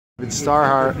It's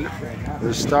Starheart.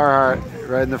 There's Starheart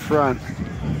right in the front.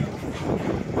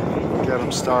 Get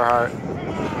him, Starheart.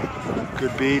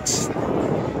 Good beats.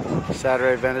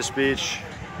 Saturday, Venice Beach.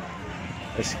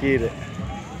 I skied it.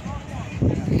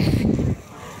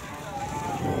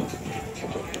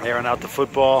 Airing out the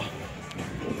football.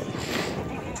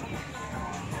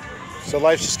 So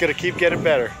life's just gonna keep getting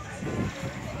better.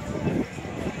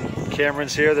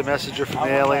 Cameron's here, the messenger from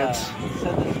the aliens.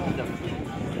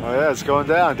 Oh yeah, it's going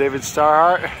down. David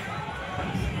Starheart.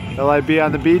 LIB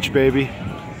on the beach, baby.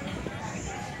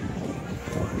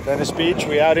 Venice Beach,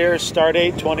 we out here. Start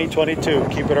date 2022.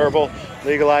 Keep it herbal.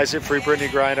 Legalize it. Free Brittany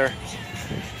Griner.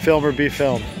 Film or be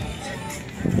filmed.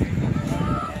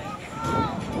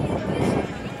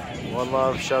 One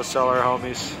love. Shout out to all our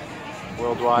homies.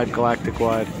 Worldwide,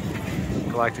 galactic-wide.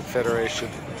 Galactic Federation.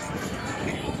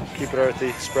 Keep it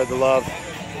earthy. Spread the love.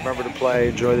 Remember to play.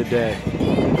 Enjoy the day.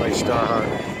 Play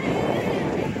Starheart.